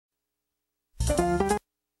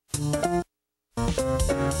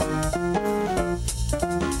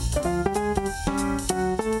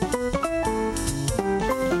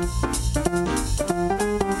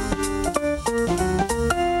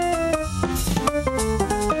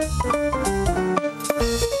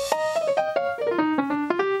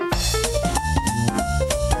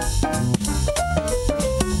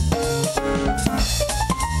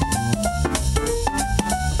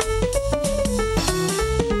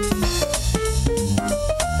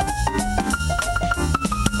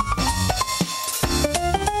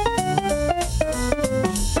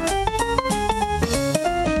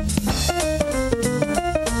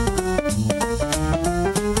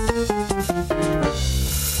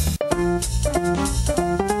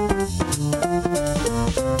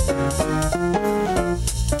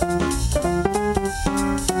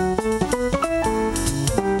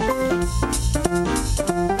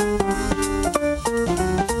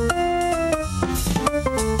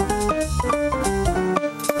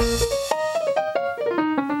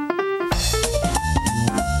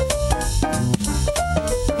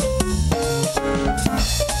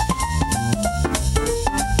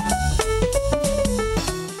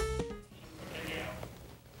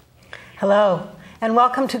Hello, and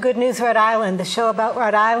welcome to Good News Rhode Island, the show about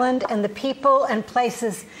Rhode Island and the people and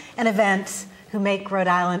places and events who make Rhode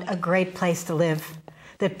Island a great place to live,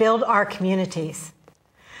 that build our communities.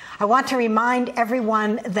 I want to remind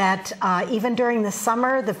everyone that even during the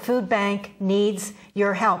summer, the food bank needs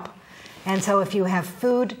your help. And so if you have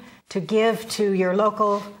food to give to your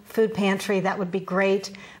local food pantry, that would be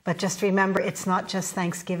great. But just remember, it's not just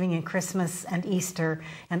Thanksgiving and Christmas and Easter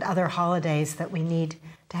and other holidays that we need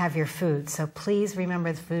to have your food. So please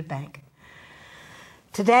remember the food bank.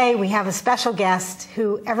 Today we have a special guest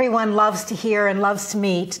who everyone loves to hear and loves to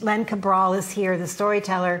meet. Len Cabral is here, the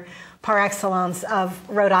storyteller par excellence of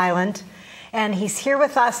Rhode Island. And he's here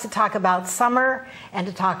with us to talk about summer and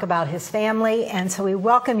to talk about his family. And so we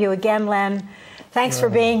welcome you again, Len. Thanks for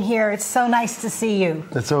being here. It's so nice to see you.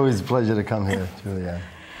 It's always a pleasure to come here, Julia.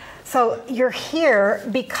 So you're here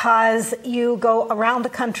because you go around the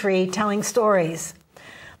country telling stories.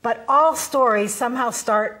 But all stories somehow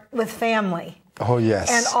start with family. Oh, yes.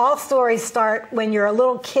 And all stories start when you're a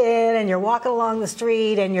little kid and you're walking along the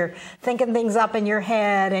street and you're thinking things up in your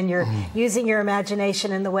head and you're using your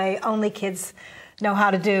imagination in the way only kids know how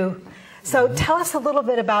to do. So tell us a little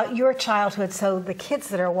bit about your childhood so the kids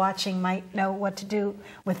that are watching might know what to do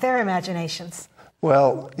with their imaginations.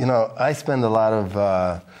 Well, you know, I spend a lot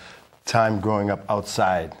of time growing up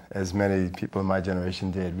outside, as many people in my generation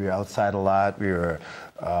did. We were outside a lot. We were...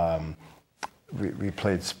 We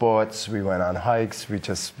played sports, we went on hikes, we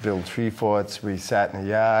just built tree forts, we sat in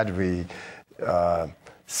the yard, we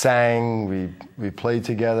sang, we played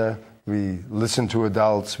together, we listened to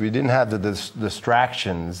adults. We didn't have the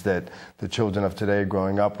distractions that the children of today are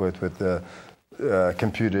growing up with the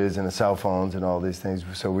computers and the cell phones and all these things.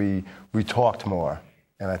 So we talked more,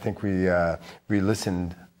 and I think we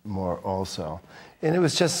listened more also. And it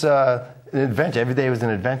was just an adventure. Every day was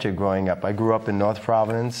an adventure growing up. I grew up in North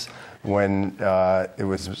Providence when it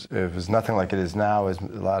was nothing like it is now. There's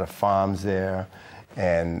a lot of farms there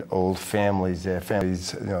and old families there.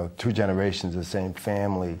 Families, you know, 2 generations of the same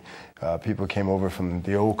family. People came over from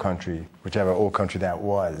the old country, whichever old country that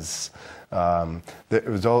was. It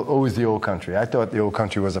was always the old country. I thought the old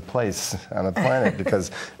country was a place on the planet because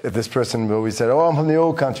if this person always said, "Oh, I'm from the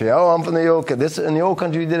old country. Oh, I'm from the old country. In the old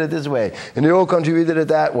country we did it this way. In the old country we did it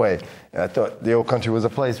that way." And I thought the old country was a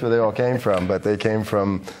place where they all came from, but they came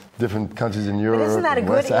from different countries in Europe. But isn't that a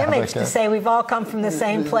good image to say we've all come from the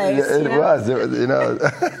same place? It was, you know.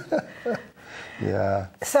 Yeah.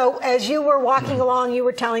 So as you were walking along, you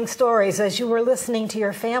were telling stories. As you were listening to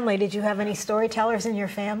your family, did you have any storytellers in your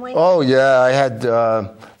family? Oh, yeah. I had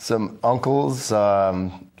some uncles.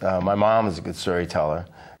 My mom was a good storyteller.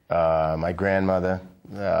 My grandmother,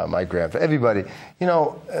 my grandfather, everybody. You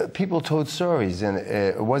know, people told stories, and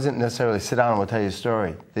it wasn't necessarily sit down and we'll tell you a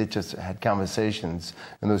story. They just had conversations,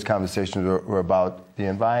 and those conversations were about the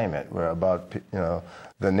environment, were about, you know,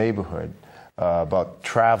 the neighborhood. About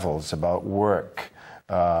travels, about work,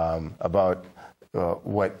 about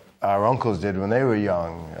what our uncles did when they were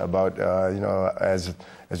young, about, you know, as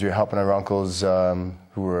we were helping our uncles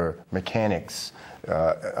who were mechanics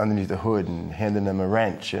underneath the hood and handing them a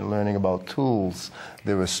wrench and learning about tools.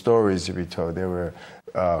 There were stories to be told. There were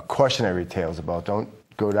cautionary tales about don't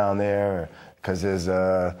go down there because there's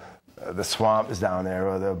the swamp is down there,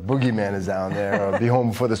 or the boogeyman is down there, or be home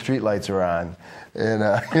before the street lights are on, and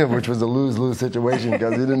you know, which was a lose-lose situation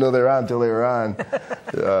because you didn't know they were on until they were on.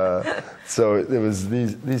 So there was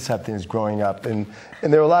these type of things growing up, and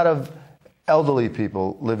there were a lot of elderly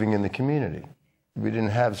people living in the community. We didn't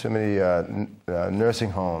have so many nursing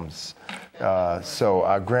homes, so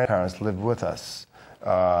our grandparents lived with us.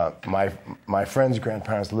 My friends'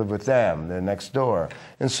 grandparents lived with them. They're next door,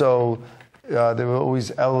 and so. There were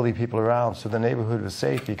always elderly people around, so the neighborhood was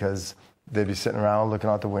safe because they'd be sitting around looking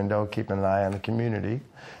out the window, keeping an eye on the community.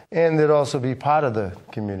 And they'd also be part of the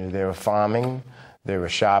community. They were farming, they were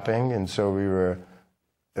shopping, and so we were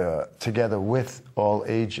together with all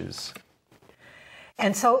ages.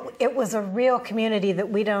 And so it was a real community that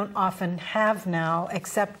we don't often have now,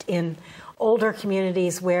 except in older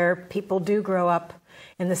communities where people do grow up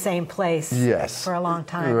in the same place for a long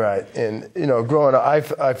time. Right. And, you know, growing up,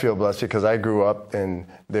 I feel blessed because I grew up and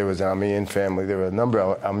there was an Armenian family. There were a number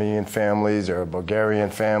of Armenian families. There were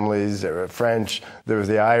Bulgarian families. There were French. There was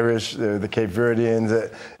the Irish. There were the Cape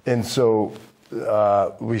Verdeans. And so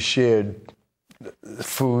we shared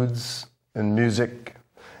foods and music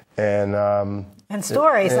and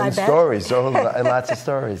stories, I bet. Stories, and lots of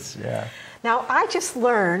stories, yeah. Now, I just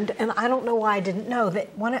learned, and I don't know why I didn't know,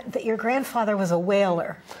 that your grandfather was a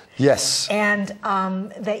whaler. Yes. And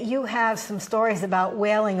that you have some stories about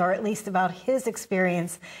whaling, or at least about his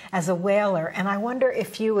experience as a whaler. And I wonder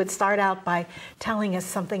if you would start out by telling us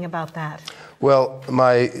something about that. Well,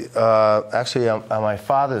 actually, on my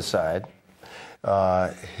father's side,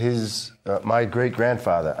 my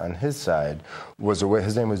great-grandfather on his side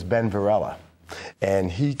his name was Ben Varela,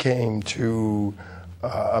 and he came to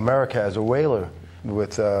America as a whaler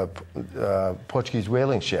with Portuguese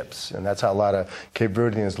whaling ships, and that's how a lot of Cape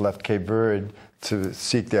Verdeans left Cape Verde to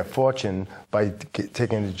seek their fortune by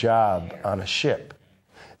taking a job on a ship.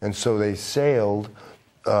 And so they sailed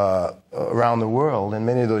around the world, and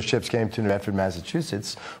many of those ships came to New Bedford,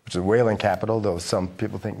 Massachusetts, which is a whaling capital, though some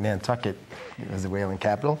people think Nantucket was the whaling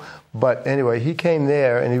capital. But anyway, he came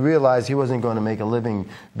there, and he realized he wasn't going to make a living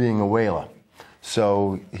being a whaler.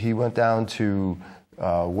 So he went down to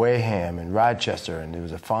Wareham and Rochester, and there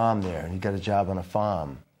was a farm there, and he got a job on a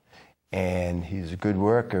farm. And he was a good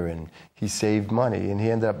worker, and he saved money, and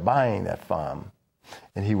he ended up buying that farm.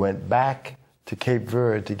 And he went back to Cape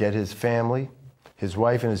Verde to get his family, his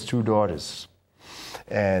wife and his 2 daughters.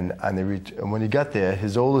 And when he got there,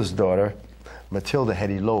 his oldest daughter, Matilda,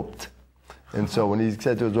 had eloped. And so when he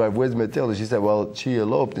said to his wife, "Where's Matilda?" she said, "Well, she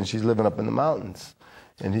eloped and she's living up in the mountains."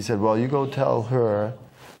 And he said, "Well, you go tell her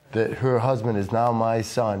that her husband is now my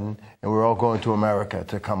son, and we're all going to America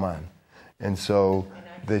to come on." And so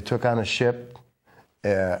they took on a ship.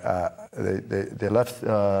 They left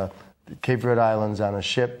Cape Verde Islands on a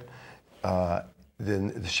ship.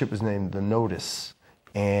 The ship was named the Notice.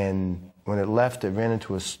 And when it left, it ran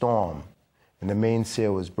into a storm. And the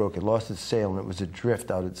mainsail was broken. It lost its sail, and it was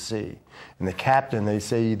adrift out at sea. And the captain, they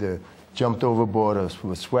say, either jumped overboard or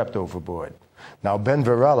was swept overboard. Now, Ben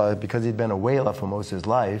Varela, because he'd been a whaler for most of his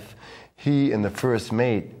life, he and the first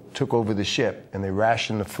mate took over the ship, and they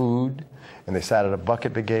rationed the food, and they started a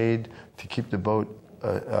bucket brigade to keep the boat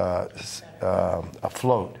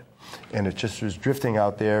afloat. And it just was drifting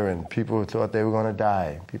out there, and people thought they were going to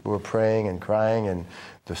die. People were praying and crying, and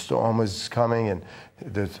the storm was coming. And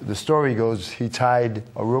the story goes, he tied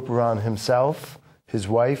a rope around himself, his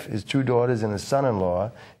wife, his 2 daughters, and his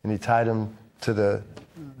son-in-law, and he tied them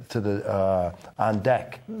on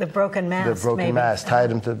deck. The broken mast, The broken mast. Tied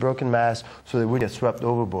them to the broken mast so they wouldn't get swept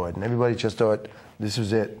overboard. And everybody just thought this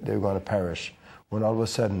was it. They were going to perish. When all of a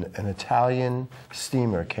sudden, an Italian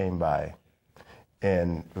steamer came by.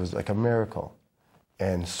 And it was like a miracle,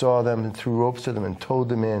 and saw them and threw ropes to them and towed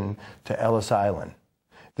them in to Ellis Island.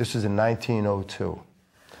 This was in 1902.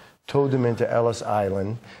 Towed them into Ellis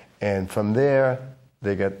Island, and from there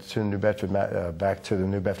they got to New Bedford, back to the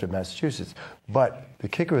New Bedford, Massachusetts. But the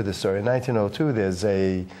kicker of the story, in 1902, there's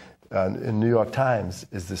in New York Times,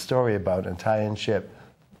 is the story about an Italian ship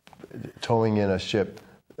towing in a ship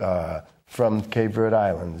from Cape Verde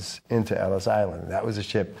Islands into Ellis Island. That was a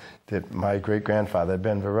ship that my great-grandfather,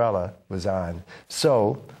 Ben Varela, was on.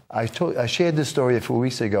 So I shared this story a few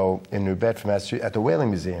weeks ago in New Bedford, Massachusetts, at the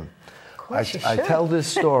Whaling Museum. I tell this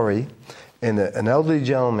story, and an elderly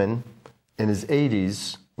gentleman in his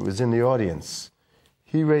 80s who was in the audience,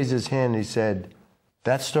 he raised his hand and he said,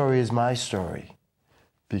 "That story is my story,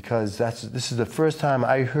 because this is the first time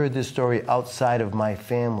I heard this story outside of my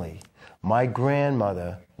family. My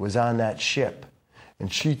grandmother was on that ship,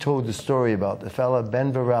 and she told the story about the fella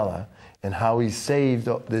Ben Varela and how he saved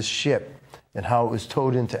this ship and how it was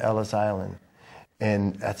towed into Ellis Island.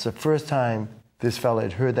 And that's the first time this fella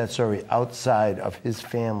had heard that story outside of his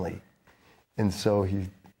family. And so he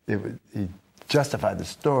justified the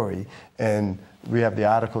story, and we have the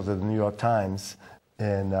articles of the New York Times.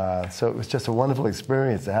 And so it was just a wonderful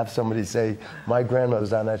experience to have somebody say, my grandmother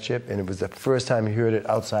was on that ship, and it was the first time he heard it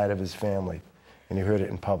outside of his family, and he heard it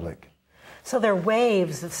in public. So there are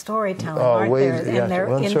waves of storytelling, aren't waves, there? Yes. And they're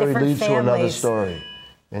One in story different leads families. to another story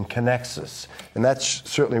and connects us. And that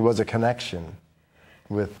certainly was a connection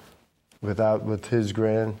with his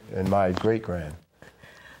grand and my great-grand.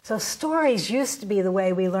 So stories used to be the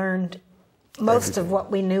way we learned most of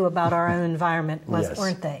what we knew about our own environment,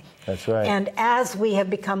 weren't they? That's right. And as we have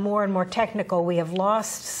become more and more technical, we have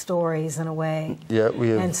lost stories in a way. Yeah, we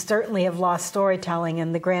have. And certainly have lost storytelling,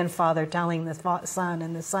 and the grandfather telling the son,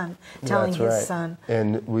 and the son telling his son.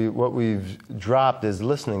 And what we've dropped is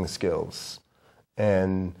listening skills.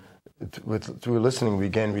 And through listening, we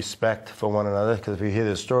gain respect for one another, because if we hear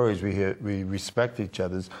the stories, we respect each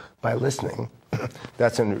other's by listening.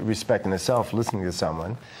 That's in respect in itself, listening to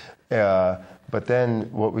someone. But then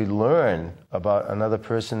what we learn about another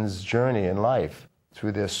person's journey in life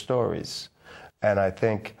through their stories. And I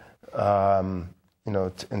think you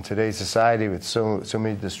know, in today's society with so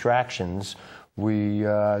many distractions, we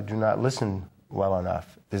do not listen well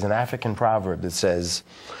enough. There's an African proverb that says,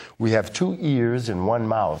 "We have 2 ears and 1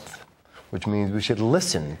 mouth," which means we should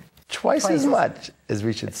listen twice as much as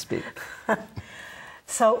we should speak.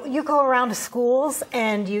 So you go around to schools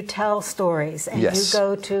and you tell stories, and Yes. you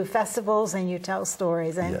go to festivals and you tell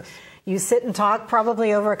stories, and Yes. you sit and talk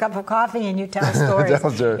probably over a cup of coffee and you tell stories.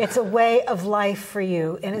 It's a way of life for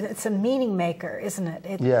you, and it's a meaning maker, isn't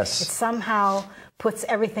it? Yes. It somehow puts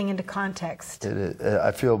everything into context. It is.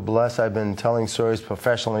 I feel blessed. I've been telling stories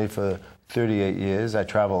professionally for 38 years. I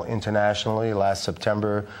travel internationally. Last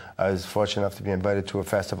September, I was fortunate enough to be invited to a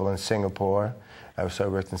festival in Singapore. I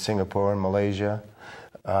worked in Singapore and Malaysia.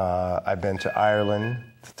 I've been to Ireland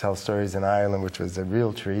to tell stories in Ireland, which was a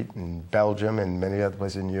real treat, in Belgium and many other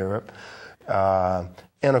places in Europe.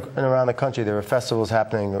 And around the country, there are festivals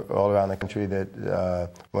happening all around the country that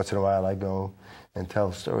once in a while I go and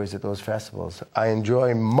tell stories at those festivals. I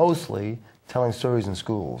enjoy mostly telling stories in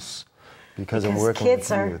schools because I'm working with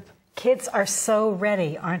youth. Kids are so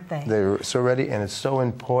ready, aren't they? They're so ready, and it's so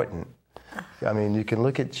important. I mean, you can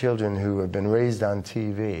look at children who have been raised on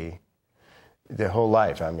TV their whole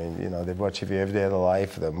life. I mean, you know, they've watched TV every day of their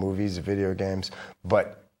life, the movies, the video games,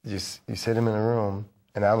 but you sit them in a room,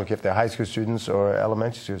 and I don't care if they're high school students or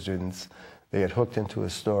elementary school students, they get hooked into a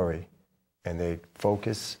story, and they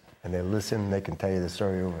focus, and they listen, and they can tell you the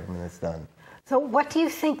story over when it's done. So what do you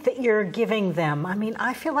think that you're giving them? I mean,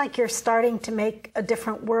 I feel like you're starting to make a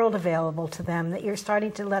different world available to them, that you're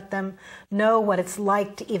starting to let them know what it's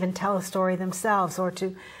like to even tell a story themselves, or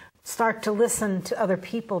to start to listen to other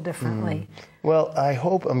people differently. Well, I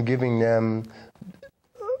hope I'm giving them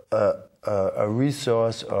a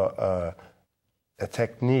resource or a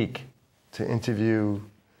technique to interview,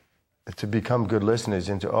 to become good listeners,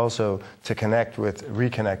 and to also to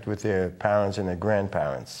reconnect with their parents and their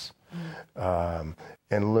grandparents,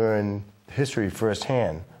 and learn history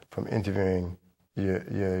firsthand from interviewing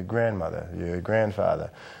your grandmother, your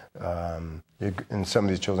grandfather. And some of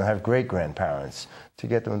these children have great-grandparents, to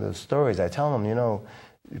get them those stories. I tell them, you know,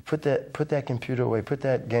 put that computer away, put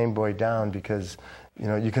that Game Boy down, because, you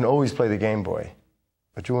know, you can always play the Game Boy,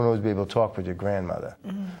 but you won't always be able to talk with your grandmother.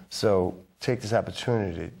 So take this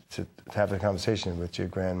opportunity to have the conversation with your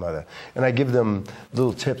grandmother. And I give them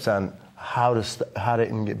little tips on how to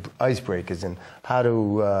icebreakers, and how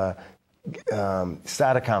to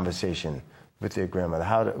start a conversation with their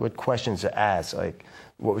grandmother. What questions to ask, like,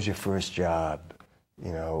 what was your first job?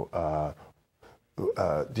 You know,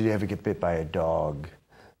 did you ever get bit by a dog?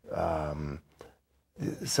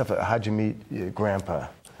 Stuff like, how'd you meet your grandpa?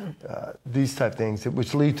 These type of things,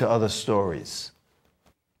 which lead to other stories.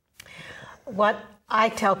 What I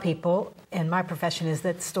tell people in my profession is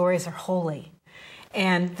that stories are holy,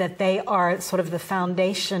 and that they are sort of the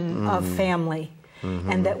foundation of family,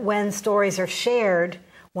 and that when stories are shared,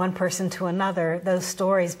 one person to another, those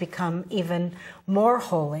stories become even more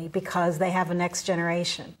holy because they have a next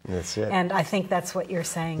generation. That's it. And I think that's what you're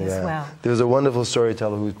saying as well. There was a wonderful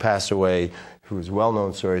storyteller who passed away, who was a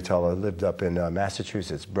well-known storyteller, lived up in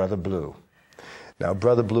Massachusetts, Brother Blue. Now,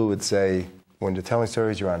 Brother Blue would say, when you're telling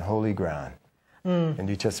stories, you're on holy ground. And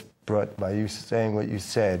you just brought, by you saying what you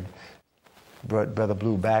said, brought Brother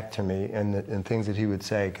Blue back to me, and things that he would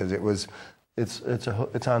say, because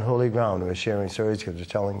it's on holy ground. We're sharing stories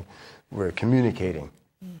because we're communicating,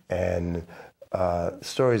 and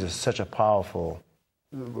stories are such a powerful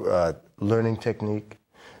learning technique,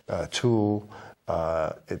 tool.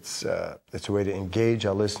 It's a way to engage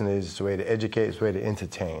our listeners. It's a way to educate. It's a way to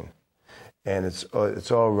entertain, and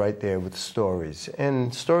it's all right there with stories,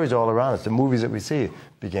 and stories all around us. The movies that we see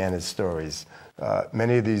began as stories.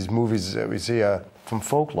 Many of these movies that we see are from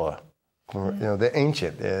folklore. You know, they're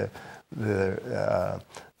ancient.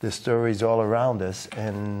 There's stories all around us,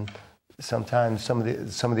 and sometimes some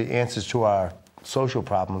of the answers to our social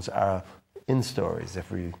problems are in stories. If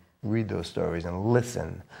we read those stories and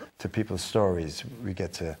listen to people's stories, we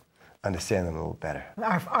get to understand them a little better.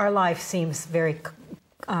 Our life seems very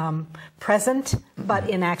present, but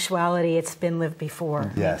in actuality, it's been lived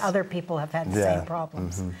before. Yes. I mean, other people have had the same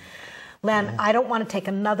problems. Len, I don't want to take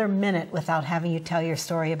another minute without having you tell your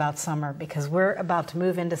story about summer, because we're about to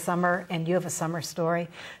move into summer, and you have a summer story.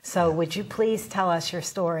 So would you please tell us your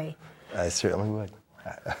story? I certainly would.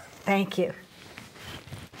 Thank you.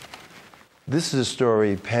 This is a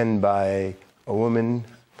story penned by a woman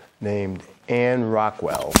named Anne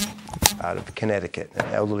Rockwell out of Connecticut, an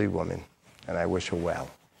elderly woman, and I wish her well.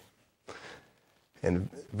 And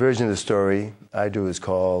the version of the story I do is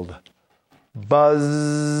called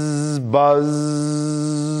Buzz,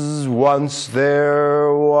 Buzz, once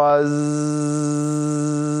there was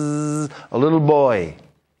a little boy,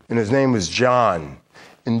 and his name was John.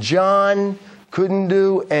 And John couldn't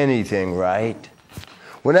do anything right.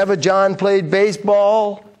 Whenever John played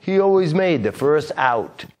baseball, he always made the first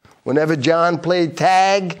out. Whenever John played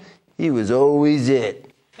tag, he was always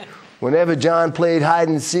it. Whenever John played hide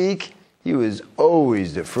and seek, he was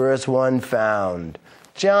always the first one found.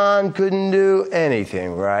 John couldn't do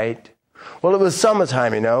anything right. Well, it was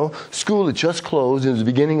summertime, you know. School had just closed, and it was the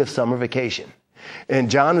beginning of summer vacation. And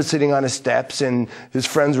John was sitting on his steps, and his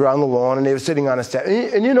friends were on the lawn, and they were sitting on a step.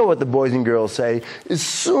 And you know what the boys and girls say. As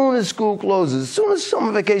soon as school closes, as soon as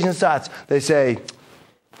summer vacation starts, they say,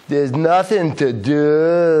 there's nothing to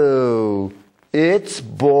do. It's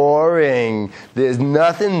boring. There's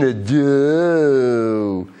nothing to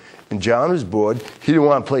do. And John was bored. He didn't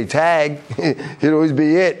want to play tag. He'd always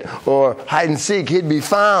be it. Or hide and seek. He'd be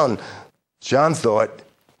found. John thought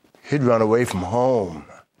he'd run away from home.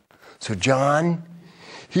 So John,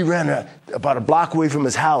 he ran about a block away from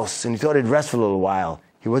his house, and he thought he'd rest for a little while.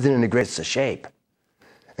 He wasn't in the greatest of shape.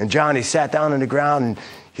 And John, he sat down on the ground, and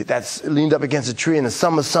he leaned up against a tree, and the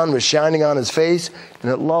summer sun was shining on his face, and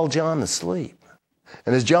it lulled John to sleep.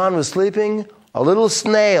 And as John was sleeping, a little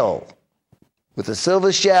snail with a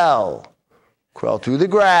silver shell crawled through the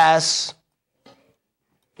grass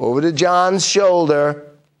over to John's shoulder.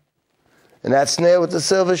 And that snail with the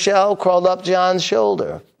silver shell crawled up John's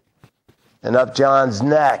shoulder and up John's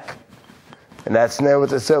neck. And that snail with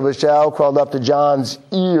the silver shell crawled up to John's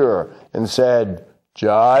ear and said,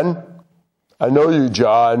 John, I know you,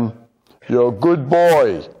 John. You're a good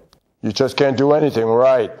boy. You just can't do anything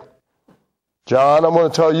right. John, I'm going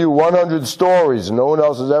to tell you 100 stories no one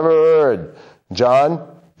else has ever heard. John,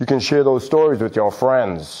 you can share those stories with your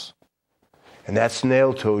friends. And that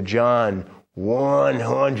snail told John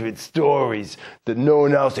 100 stories that no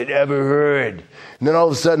one else had ever heard. And then all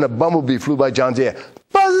of a sudden, a bumblebee flew by John's ear.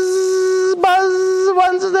 Buzz, buzz,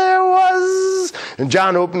 once there was. And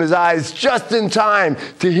John opened his eyes just in time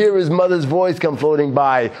to hear his mother's voice come floating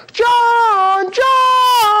by. John,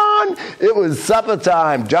 John! It was supper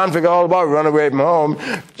time. John forgot all about running away from home.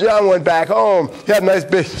 John went back home. He had a nice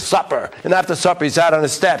big supper. And after supper, he sat on the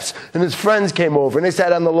steps. And his friends came over, and they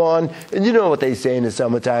sat on the lawn. And you know what they say in the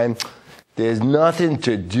summertime? There's nothing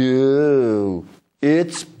to do.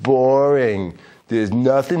 It's boring. There's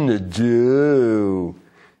nothing to do.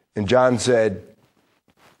 And John said,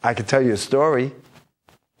 I could tell you a story.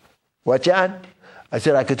 What, John? I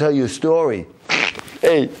said, I could tell you a story.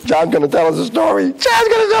 Hey, John's going to tell us a story. John's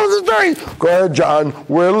going to tell us a story. Go ahead, John.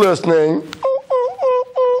 We're listening.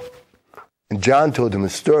 And John told them a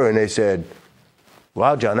story, and they said,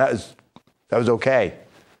 wow, John, that was okay.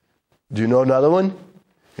 Do you know another one?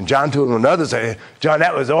 And John told him another, say, John,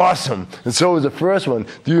 that was awesome. And so was the first one.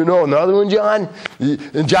 Do you know another one, John?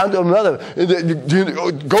 And John told him another.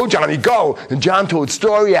 Go, Johnny, go. And John told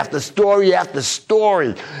story after story after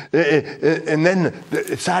story. And then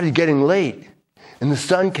it started getting late. And the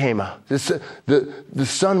sun came out. The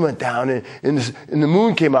sun went down, and the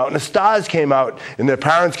moon came out, and the stars came out, and their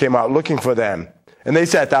parents came out looking for them. And they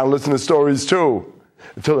sat down and listened to stories too,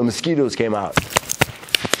 until the mosquitoes came out.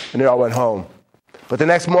 And they all went home. But the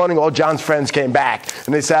next morning, all John's friends came back,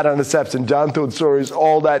 and they sat on the steps, and John told stories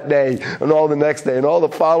all that day, and all the next day, and all the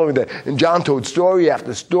following day. And John told story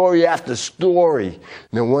after story after story. And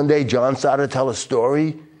then one day, John started to tell a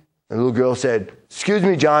story, and the little girl said, excuse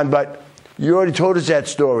me, John, but you already told us that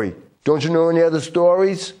story. Don't you know any other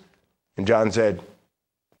stories? And John said,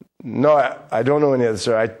 no, I don't know any other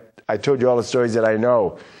story. I told you all the stories that I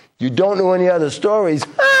know. You don't know any other stories?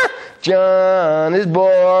 John is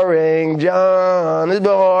boring. John is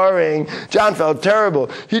boring. John felt terrible.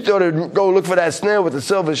 He thought he'd go look for that snail with the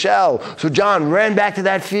silver shell. So John ran back to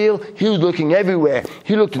that field. He was looking everywhere.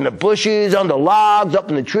 He looked in the bushes, on the logs, up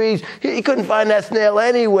in the trees. He couldn't find that snail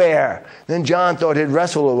anywhere. Then John thought he'd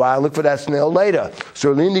rest for a while and look for that snail later.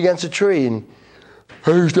 So he leaned against a tree, and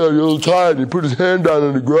he started a little tired. He put his hand down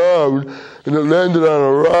on the ground, and it landed on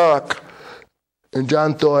a rock. And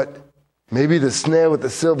John thought, maybe the snail with the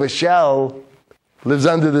silver shell lives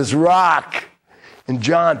under this rock. And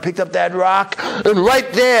John picked up that rock, and right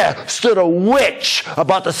there stood a witch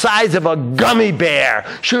about the size of a gummy bear.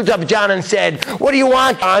 She looked up at John and said, what do you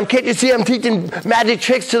want, John? Can't you see I'm teaching magic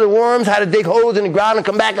tricks to the worms, how to dig holes in the ground and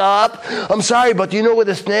come back up? I'm sorry, but do you know where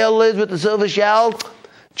the snail lives with the silver shell?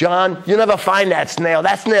 John, you'll never find that snail.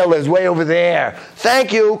 That snail lives way over there.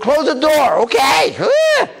 Thank you. Close the door, okay?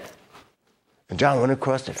 And John went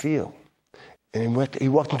across the field. And he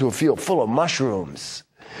walked into a field full of mushrooms.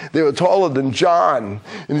 They were taller than John.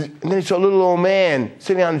 And then he saw a little old man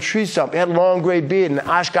sitting on a tree stump. He had a long gray beard and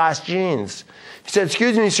Oshkosh jeans. He said,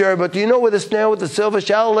 excuse me, sir, but do you know where the snail with the silver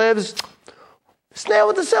shell lives? Snail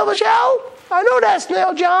with the silver shell? I know that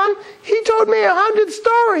snail, John. He told me 100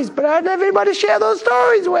 stories, but I didn't have anybody to share those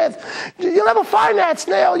stories with. You'll never find that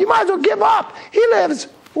snail. You might as well give up. He lives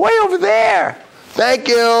way over there. Thank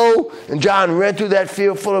you. And John ran through that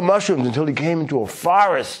field full of mushrooms until he came into a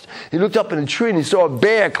forest. He looked up in a tree and he saw a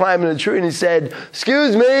bear climbing a tree and he said,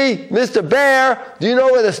 "Excuse me, Mr. Bear, do you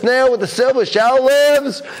know where the snail with the silver shell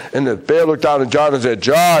lives?" And the bear looked down at John and said,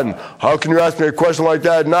 "John, how can you ask me a question like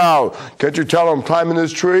that now? Can't you tell I'm climbing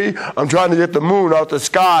this tree? I'm trying to get the moon out the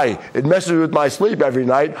sky. It messes with my sleep every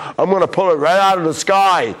night. I'm going to pull it right out of the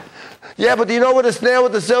sky." "Yeah, but do you know where the snail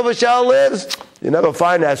with the silver shell lives?" "You never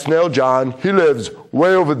find that snail, John. He lives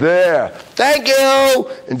way over there." "Thank you."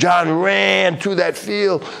 And John ran through that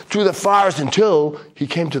field, through the forest until he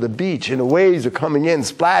came to the beach. And the waves were coming in,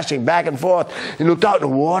 splashing back and forth. He looked out in the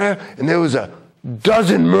water, and there was a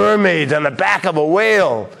dozen mermaids on the back of a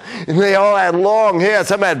whale. And they all had long hair.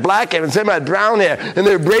 Some had black hair and some had brown hair. And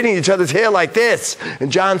they were braiding each other's hair like this.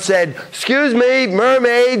 And John said, "Excuse me,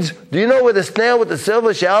 mermaids, do you know where the snail with the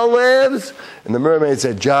silver shell lives?" And the mermaid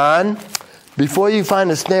said, "John, before you find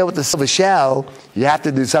the snail with the silver shell, you have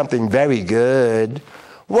to do something very good."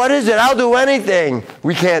 "What is it? I'll do anything."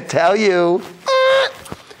 "We can't tell you."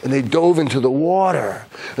 And they dove into the water.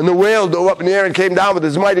 And the whale dove up in the air and came down with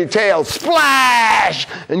his mighty tail, splash,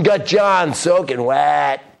 and got John soaking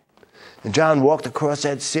wet. And John walked across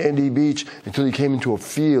that sandy beach until he came into a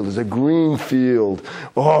field. It was a green field.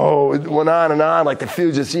 Oh, it went on and on like the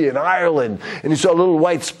fields you see in Ireland. And he saw a little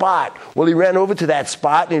white spot. Well, he ran over to that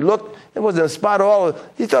spot and he looked. It wasn't a spot at all.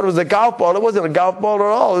 He thought it was a golf ball. It wasn't a golf ball at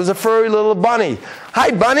all. It was a furry little bunny.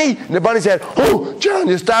 "Hi, bunny." And the bunny said, "Oh, John,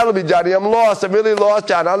 you startled me, Johnny. I'm lost. I'm really lost,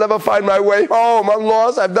 John. I'll never find my way home. I'm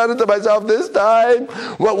lost. I've done it to myself this time."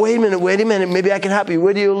 "Well, wait a minute. Maybe I can help you.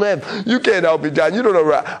 Where do you live?" "You can't help me, John. You don't know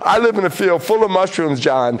where I live in a field full of mushrooms,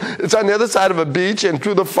 John. It's on the other side of a beach and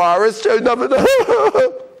through the forest. There's nothing."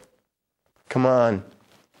 "Come on.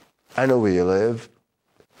 I know where you live."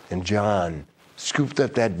 And John scooped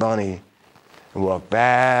up that bunny and walked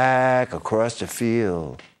back across the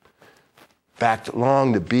field, back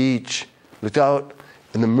along the beach, looked out,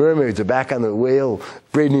 and the mermaids are back on the whale,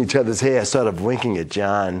 braiding each other's hair, sort of winking at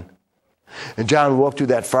John. And John walked through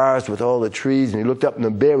that forest with all the trees, and he looked up, and the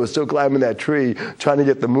bear was still climbing that tree, trying to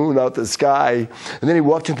get the moon out the sky. And then he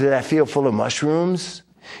walked into that field full of mushrooms,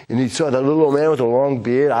 and he saw that little old man with a long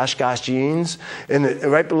beard, Oshkosh jeans, and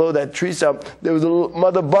right below that tree stump, there was a little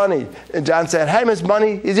mother bunny. And John said, "Hi, Miss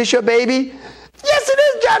Bunny, is this your baby?" "Yes, it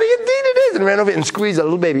is, Johnny, indeed it is." And ran over and squeezed a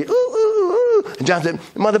little baby. "Ooh, ooh, ooh." And John said,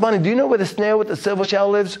 "Mother Bunny, do you know where the snail with the silver shell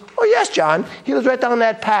lives?" "Oh, yes, John. He lives right down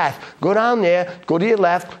that path. Go down there, go to your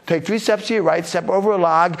left, take 3 steps to your right, step over a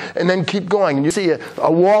log, and then keep going. And you see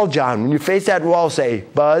a wall, John. When you face that wall, say,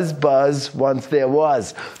 'Buzz, buzz, once there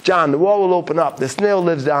was.' John, the wall will open up. The snail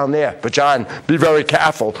lives down there. But, John, be very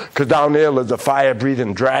careful, because down there lives a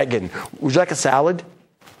fire-breathing dragon. Would you like a salad?"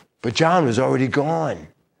 But John was already gone.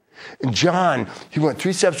 And John, he went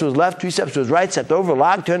 3 steps to his left, 3 steps to his right, stepped over a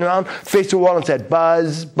log, turned around, faced the wall and said,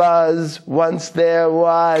 "Buzz, buzz, once there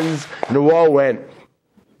was." And the wall went.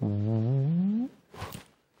 And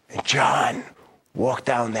John walked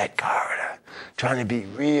down that corridor, trying to be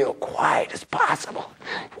real quiet as possible.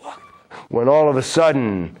 When all of a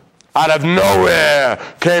sudden, out of nowhere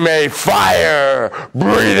came a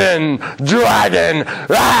fire-breathing dragon.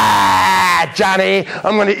 "Ah, Johnny,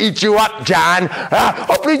 I'm going to eat you up, John."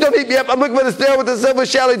 "Oh, please don't eat me up. I'm looking for the snail with the silver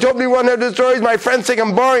shell. He told me 100 stories. My friends think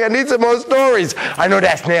I'm boring. I need some more stories." "I know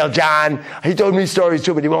that snail, John. He told me stories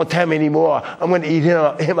too, but he won't tell me anymore. I'm going to eat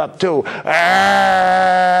him up too."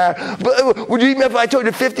 "But, would you eat me if I told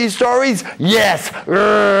you 50 stories?" "Yes."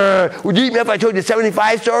 "Would you eat me if I told you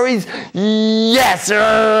 75 stories?" "Yes."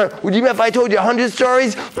 "Would you eat me if I told you 100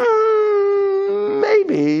 stories?"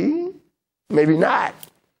 Maybe. Maybe not.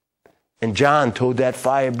 And John told that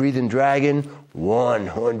fire-breathing dragon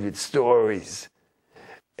 100 stories.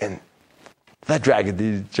 And that dragon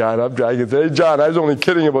did, "John, I'm dragon." "Hey, John, I was only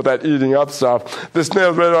kidding about that eating up stuff. The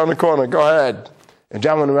snail's right around the corner. Go ahead." And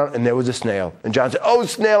John went around, and there was a snail. And John said, "Oh,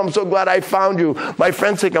 snail, I'm so glad I found you. My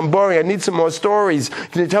friends think I'm boring. I need some more stories.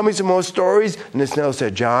 Can you tell me some more stories?" And the snail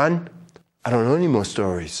said, "John, I don't know any more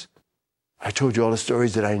stories. I told you all the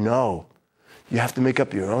stories that I know. You have to make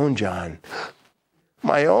up your own, John."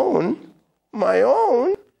 "My own? My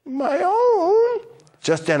own? My own?"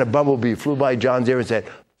 Just then a bumblebee flew by John's ear and said,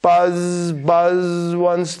 "Buzz, buzz,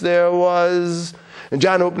 once there was." And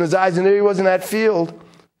John opened his eyes, and there he was in that field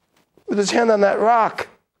with his hand on that rock.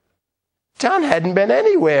 John hadn't been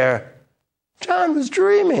anywhere. John was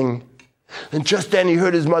dreaming. And just then he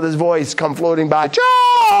heard his mother's voice come floating by.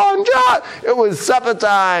 John, John! It was supper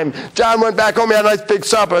time. John went back home, he had a nice big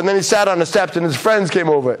supper, and then he sat on the steps and his friends came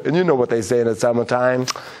over. And you know what they say in the summertime.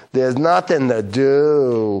 There's nothing to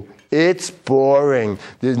do. It's boring.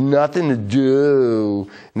 There's nothing to do.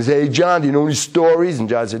 And they say, hey, John, do you know any stories? And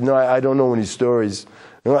John said, no, I don't know any stories.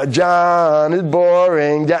 John, it's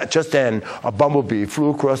boring. Yeah, just then, a bumblebee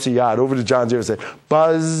flew across the yard over to John's ear and said,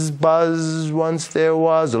 buzz, buzz, once there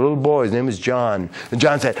was a little boy. His name is John. And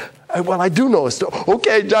John said, well, I do know a story.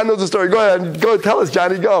 Okay, John knows a story. Go ahead. Go tell us,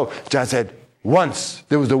 Johnny. Go. John said, once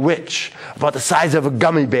there was a witch about the size of a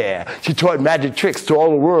gummy bear. She taught magic tricks to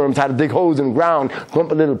all the worms how to dig holes in the ground,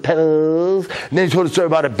 clump little petals. And then he told a story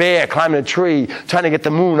about a bear climbing a tree, trying to get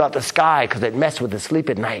the moon out the sky because they'd mess with the sleep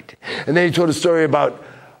at night. And then he told a story about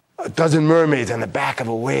a dozen mermaids on the back of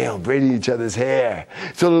a whale braiding each other's hair.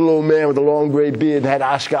 So a little old man with a long gray beard and had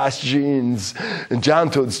Oshkosh jeans. And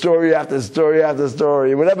John told story after story after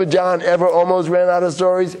story. And whenever John ever almost ran out of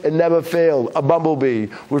stories, it never failed. A bumblebee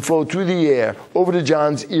would float through the air over to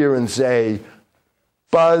John's ear and say,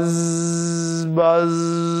 buzz,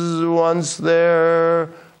 buzz, once there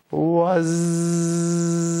was.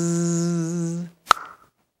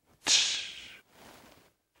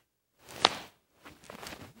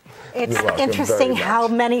 It's interesting how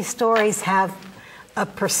many stories have a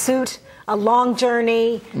pursuit, a long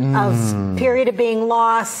journey, a period of being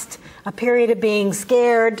lost, a period of being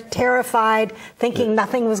scared, terrified, thinking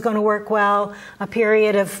nothing was going to work well, a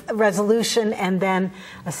period of resolution, and then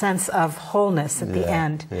a sense of wholeness at the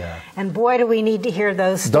end. Yeah. And boy, do we need to hear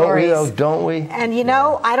those stories. Don't we? And you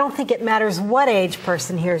know, I don't think it matters what age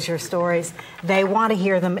person hears your stories. They want to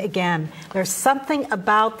hear them again. There's something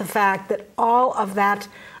about the fact that all of that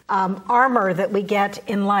armor that we get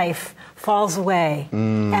in life falls away,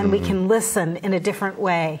 and we can listen in a different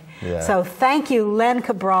way. Yeah. So thank you, Len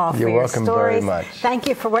Cabral, for your stories. You're welcome very much. Thank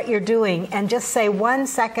you for what you're doing. And just say 1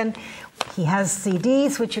 second, he has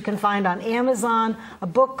CDs, which you can find on Amazon, a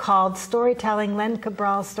book called Storytelling, Len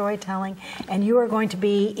Cabral Storytelling, and you are going to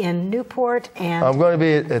be in Newport. And I'm going to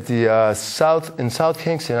be at the South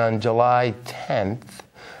Kingston on July 10th.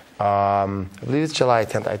 I believe it's July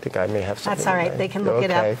 10th. I think I may have something. That's all right. They can look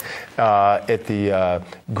it up. At the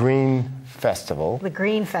Green Festival. The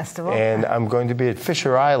Green Festival. And I'm going to be at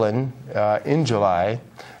Fisher Island in July.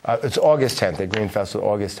 It's August 10th, the Green Festival,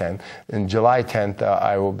 August 10th. And July 10th,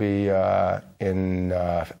 I will be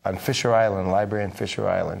on Fisher Island, library in Fisher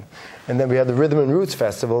Island. And then we have the Rhythm and Roots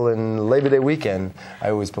Festival in Labor Day weekend.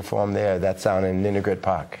 I always perform there. That's down in Ninigret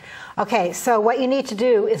Park. Okay, so what you need to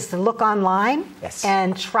do is to look online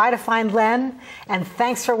and try to find Len. And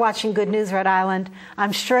thanks for watching Good News Rhode Island.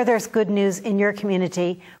 I'm sure there's good news in your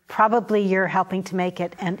community. Probably you're helping to make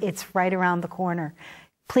it, and it's right around the corner.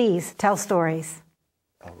 Please tell stories.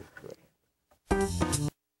 Oh, great.